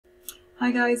Hi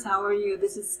guys, how are you?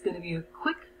 This is going to be a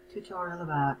quick tutorial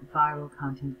about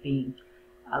ViralContentBee.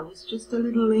 I was just a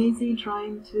little lazy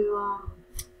trying to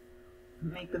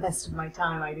make the best of my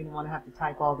time. I didn't want to have to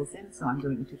type all this in, so I'm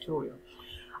doing a tutorial.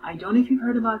 I don't know if you've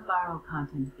heard about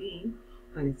ViralContentBee,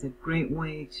 but it's a great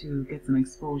way to get some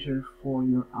exposure for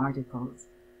your articles.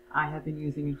 I have been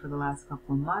using it for the last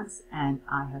couple of months, and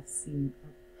I have seen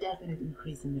a definite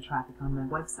increase in the traffic on my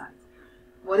website.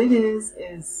 What it is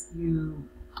you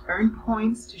earn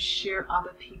points to share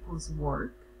other people's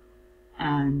work,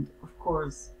 and of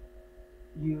course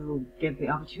you get the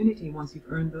opportunity, once you've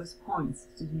earned those points,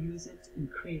 to use it and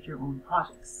create your own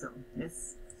projects. So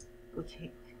let's go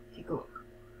take a look.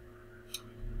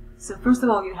 So first of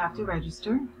all, you have to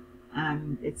register,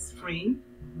 and it's free,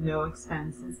 no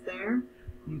expenses there.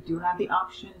 You do have the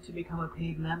option to become a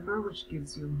paid member, which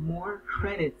gives you more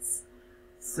credits.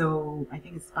 So I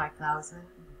think it's 5,000.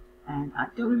 And I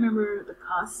don't remember the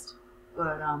cost,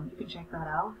 but you can check that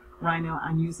out. Right now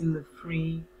I'm using the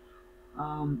free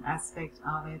aspect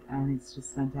of it, and it's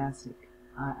just fantastic.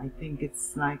 I think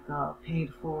it's like a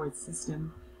paid forward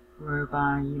system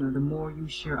whereby, you know, the more you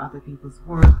share other people's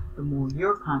work, the more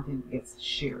your content gets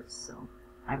shared. So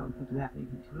I don't think you have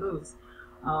anything to lose.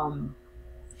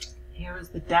 Here is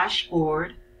the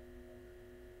dashboard,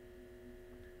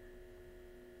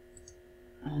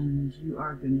 and you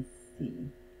are going to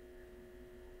see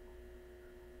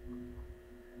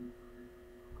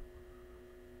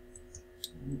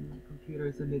my computer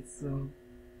is a bit slow.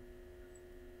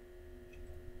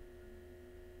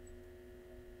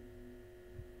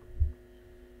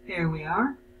 Here we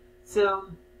are. So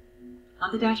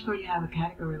on the dashboard you have a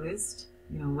category list.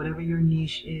 You know, whatever your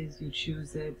niche is, you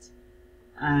choose it.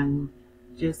 And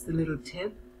just a little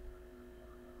tip.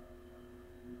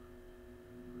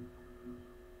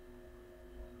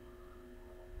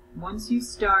 Once you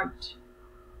start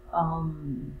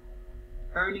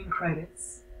earning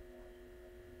credits,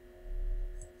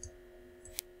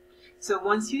 so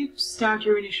once you start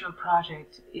your initial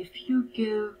project, if you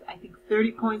give, I think,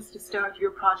 30 points to start,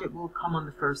 your project will come on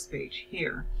the first page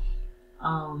here.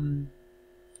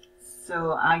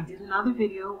 So I did another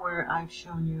video where I've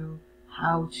shown you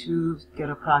how to get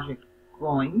a project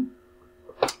going.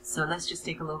 So let's just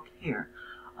take a look here.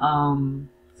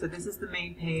 So this is the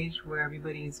main page where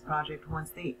everybody's project,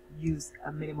 once they use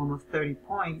a minimum of 30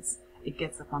 points, it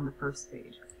gets up on the first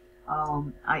page.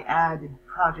 I add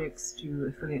projects to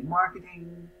affiliate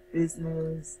marketing,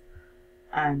 business,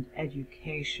 and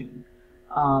education,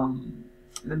 and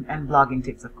blogging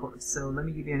tips, of course. So let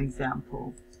me give you an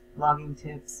example. Blogging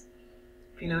tips.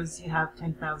 If you notice, you have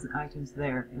 10,000 items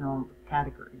there in all the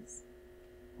categories.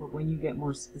 But when you get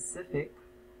more specific,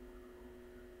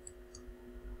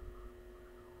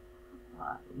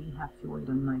 we have to wait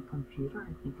on my computer.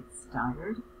 I think it's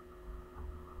tired.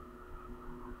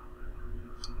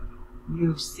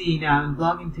 You see now in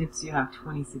blogging tips you have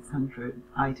 2,600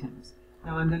 items.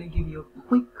 Now I'm going to give you a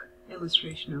quick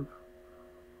illustration of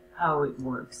how it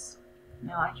works.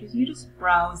 Now you just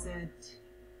browse it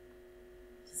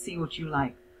to see what you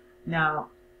like. Now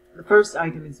the first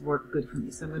item is work good for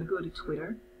me, so I'm going to go to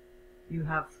Twitter. You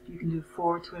can do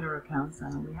 4 Twitter accounts.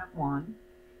 I only have 1.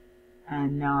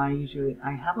 And now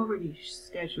I have already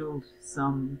scheduled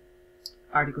some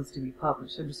articles to be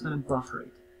published. So I'm just going to buffer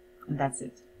it, and that's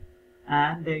it.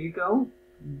 And there you go.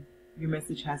 Your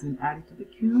message has been added to the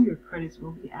queue. Your credits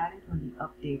will be added when the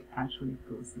update actually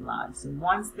goes live. So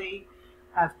once they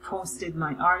have posted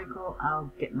my article,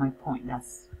 I'll get my point.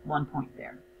 That's 1 point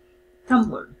there.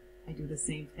 Tumblr. I do the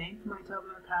same thing for my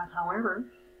Tumblr account. However,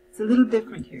 it's a little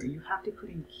different here. You have to put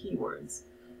in keywords.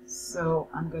 So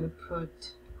I'm going to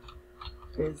put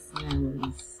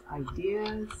business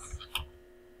ideas.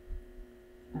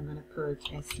 I'm going to put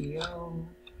SEO.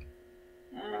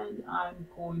 And I'm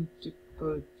going to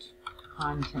put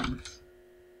content.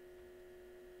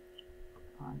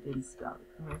 I didn't spell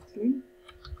it correctly.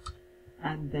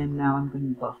 And then now I'm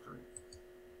going to buffer it.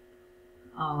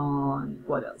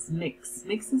 What else? Mix.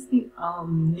 Mix is the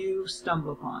new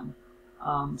stumble upon.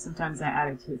 Sometimes I add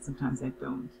it to it, sometimes I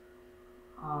don't.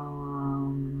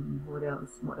 What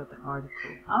else? What other article?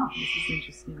 This is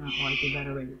interesting. Oh, I did that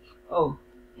already. Oh,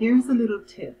 here's a little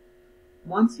tip.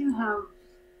 Once you have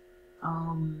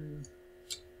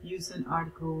used an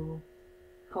article,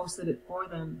 posted it for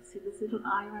them, see this little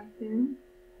eye right there?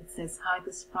 It says hide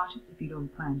this project if you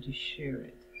don't plan to share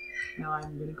it. Now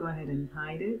I'm going to go ahead and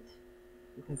hide it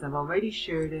because I've already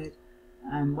shared it,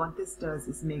 and what this does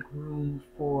is make room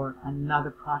for another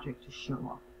project to show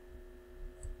up.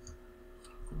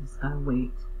 So I'm just going to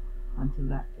wait until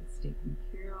that gets taken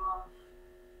care of.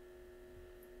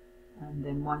 And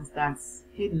then once that's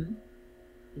hidden,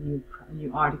 a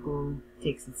new article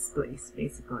takes its place,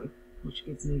 basically, which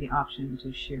gives me the option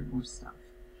to share more stuff.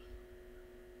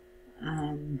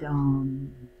 And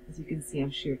as you can see,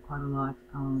 I've shared quite a lot.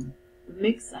 The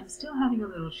Mix, I'm still having a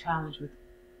little challenge with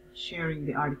sharing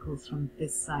the articles from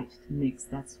this site to Mix.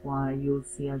 That's why you'll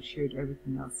see I've shared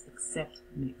everything else except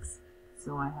Mix.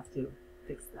 So I have to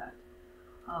fix that.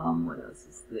 What else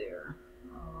is there?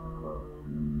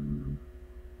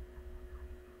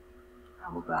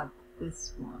 How about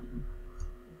this one?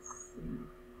 Let's see.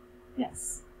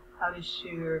 Yes, how to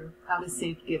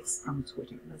save GIFs from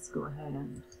Twitter. Let's go ahead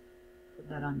and put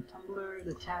that on Tumblr,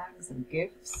 the tags and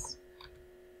GIFs.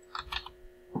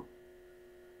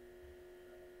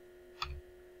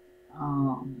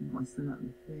 What's another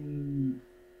thing?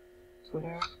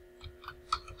 Twitter.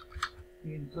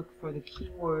 You look for the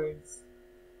keywords,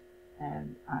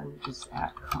 and I will just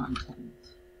add content.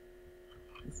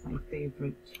 It's my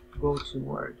favorite go-to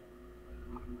word.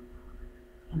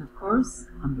 And of course,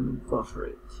 I'm going to buffer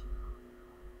it.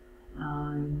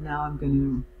 Now I'm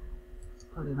going to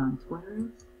put it on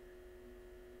Twitter.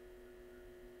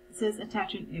 It says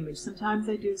attach an image. Sometimes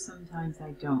I do, sometimes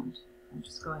I don't. I'll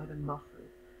just go ahead and buffer it.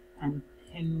 And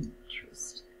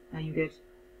Pinterest. Now you get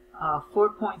 4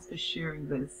 points for sharing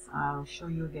this. I'll show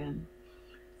you again.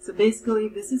 So basically,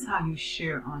 this is how you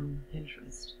share on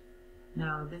Pinterest.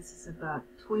 Now this is about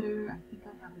Twitter. I think I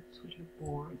have a Twitter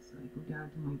board. So I go down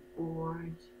to my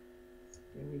board.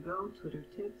 There we go, Twitter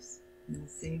tips. I'm going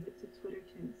to save it to Twitter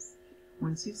tips.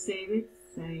 Once you save it,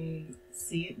 say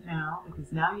see it now,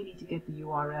 because now you need to get the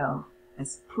URL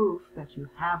as proof that you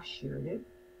have shared it.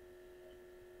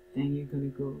 Then you're going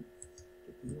to go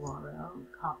get the URL,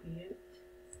 copy it,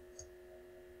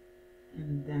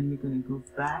 and then you're going to go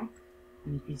back.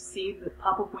 And if you see the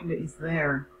pop-up window is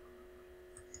there,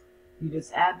 you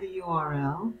just add the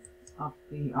URL of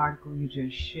the article you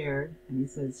just shared, and it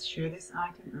says share this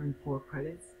item, earn 4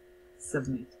 credits,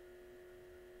 submit.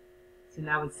 So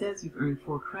now it says you've earned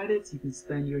 4 credits. You can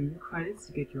spend your new credits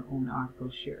to get your own article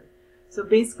shared. So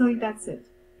basically that's it.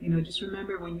 You know, just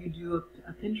remember when you do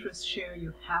a Pinterest share,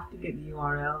 you have to get the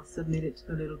URL, submit it to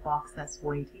the little box that's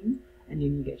waiting, and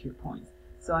then you get your points.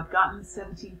 So I've gotten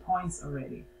 17 points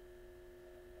already,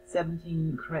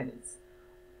 17 credits.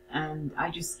 And I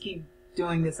just keep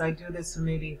doing this. I do this for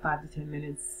maybe 5 to 10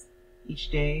 minutes each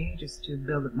day just to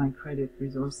build up my credit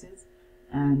resources.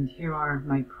 And here are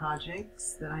my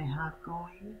projects that I have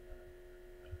going.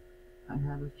 I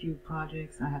have a few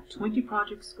projects. I have 20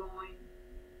 projects going.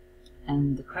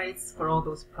 And the credits for all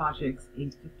those projects,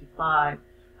 855.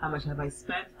 How much have I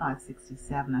spent?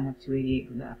 567. I have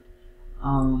 288 left.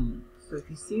 So if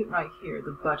you see it right here,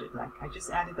 the budget, like I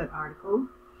just added that article.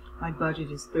 My budget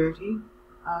is 30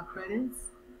 credits.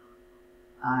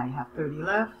 I have 30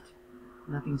 left.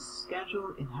 Nothing's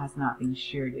scheduled. It has not been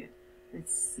shared yet.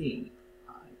 Let's see.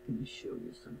 I can show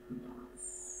you something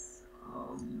else.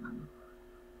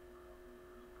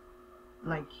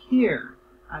 Like here,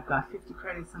 I've got 50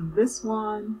 credits on this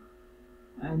one,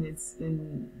 and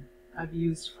I've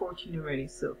used 14 already,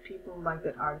 so people like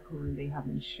that article and they have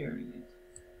been sharing it.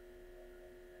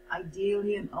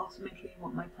 Ideally and ultimately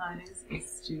what my plan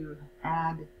is to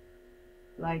add,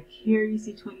 like here you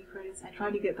see 20 credits, I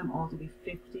try to get them all to be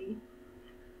 50,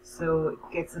 so it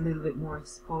gets a little bit more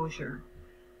exposure.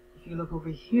 If you look over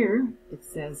here, it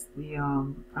says the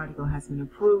article has been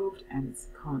approved and it's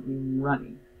currently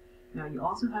running. Now you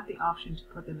also have the option to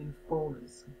put them in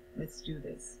folders. Let's do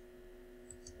this.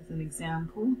 As an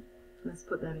example, let's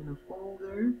put that in a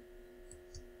folder.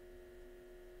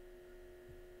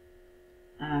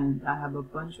 And I have a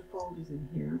bunch of folders in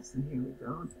here, so here we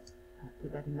go. I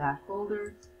put that in that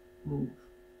folder, move.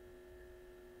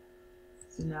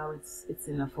 So now it's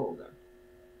in a folder.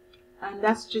 And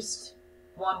that's just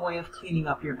one way of cleaning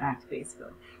up your act,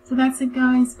 basically. So that's it,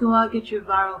 guys. Go out, get your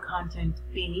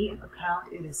ViralContentBee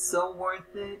account. It is so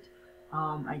worth it.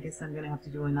 I guess I'm gonna have to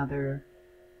do another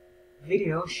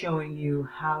video showing you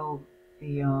how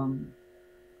the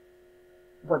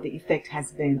what the effect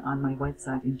has been on my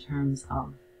website in terms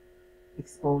of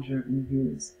exposure and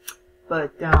views.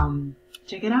 But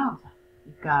check it out.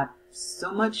 You've got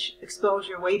so much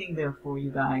exposure waiting there for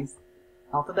you guys.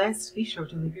 All the best. Be sure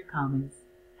to leave your comments.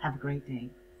 Have a great day.